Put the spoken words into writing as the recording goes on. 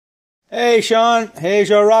Hey Shawn, here's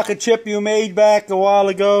your rocket ship you made back a while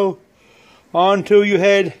ago. Onto you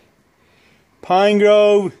head. Pine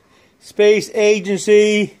Grove Space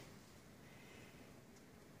Agency.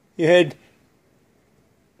 You head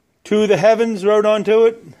to the heavens, rode onto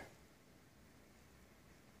it.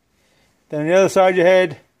 Then on the other side you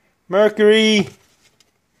head Mercury.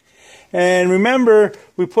 And remember,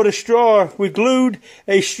 we glued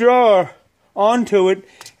a straw onto it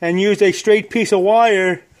and used a straight piece of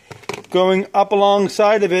wire going up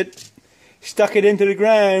alongside of it, stuck it into the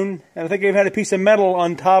ground, and I think they've had a piece of metal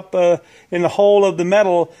on top in the hole of the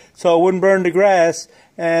metal so it wouldn't burn the grass,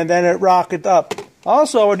 and then it rocketed up.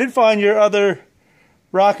 Also, I did find your other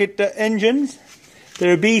rocket engines.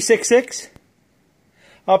 They're B66,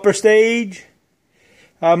 upper stage,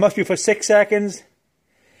 must be for 6 seconds,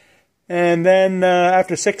 and then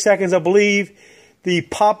after 6 seconds I believe the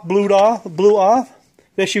pop blew off.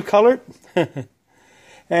 This you colored.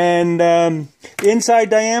 And the inside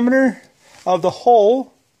diameter of the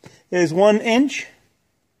hole is 1 inch.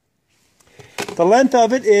 The length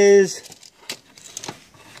of it is,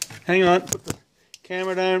 hang on, put the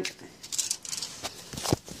camera down.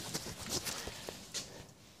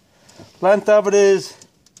 Length of it is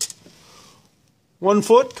 1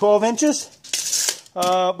 foot, 12 inches.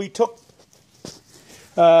 We took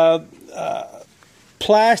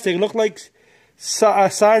plastic, looked like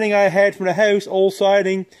siding I had from the house, old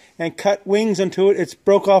siding, and cut wings onto it. It's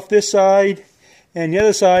broke off this side and the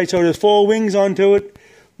other side, so there's 4 wings onto it,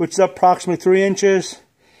 which is approximately 3 inches.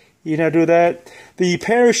 You know how to do that. The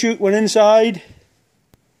parachute went inside.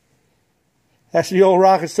 That's the old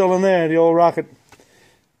rocket still in there, the old rocket.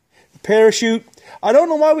 The parachute, I don't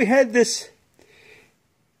know why we had this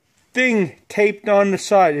thing taped on the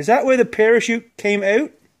side. Is that where the parachute came out?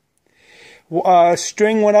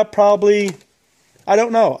 String went up probably. I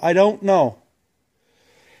don't know.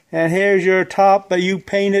 And here's your top that you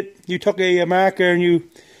painted. You took a marker and you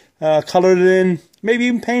colored it in. Maybe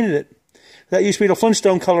even painted it. That used to be the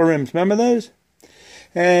Flintstone color rims. Remember those?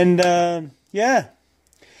 And yeah.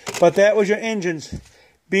 But that was your engines.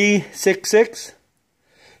 B66.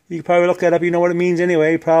 You can probably look that up. You know what it means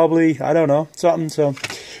anyway. Probably, I don't know. Something. So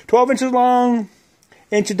 12 inches long.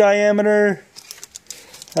 Inch of diameter.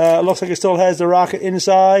 It looks like it still has the rocket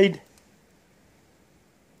inside.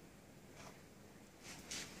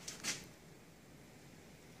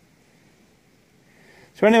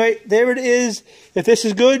 So anyway, there it is. If this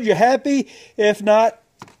is good, you're happy. If not,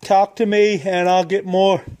 talk to me and I'll get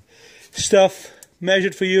more stuff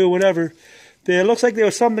measured for you or whatever. It looks like there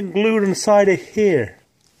was something glued on the side of here.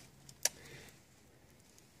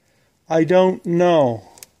 I don't know.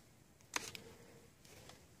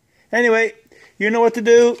 Anyway, you know what to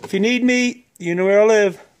do. If you need me, you know where I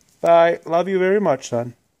live. Bye. Love you very much,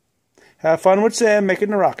 son. Have fun with Sam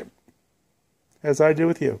making the rocket, as I do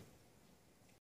with you.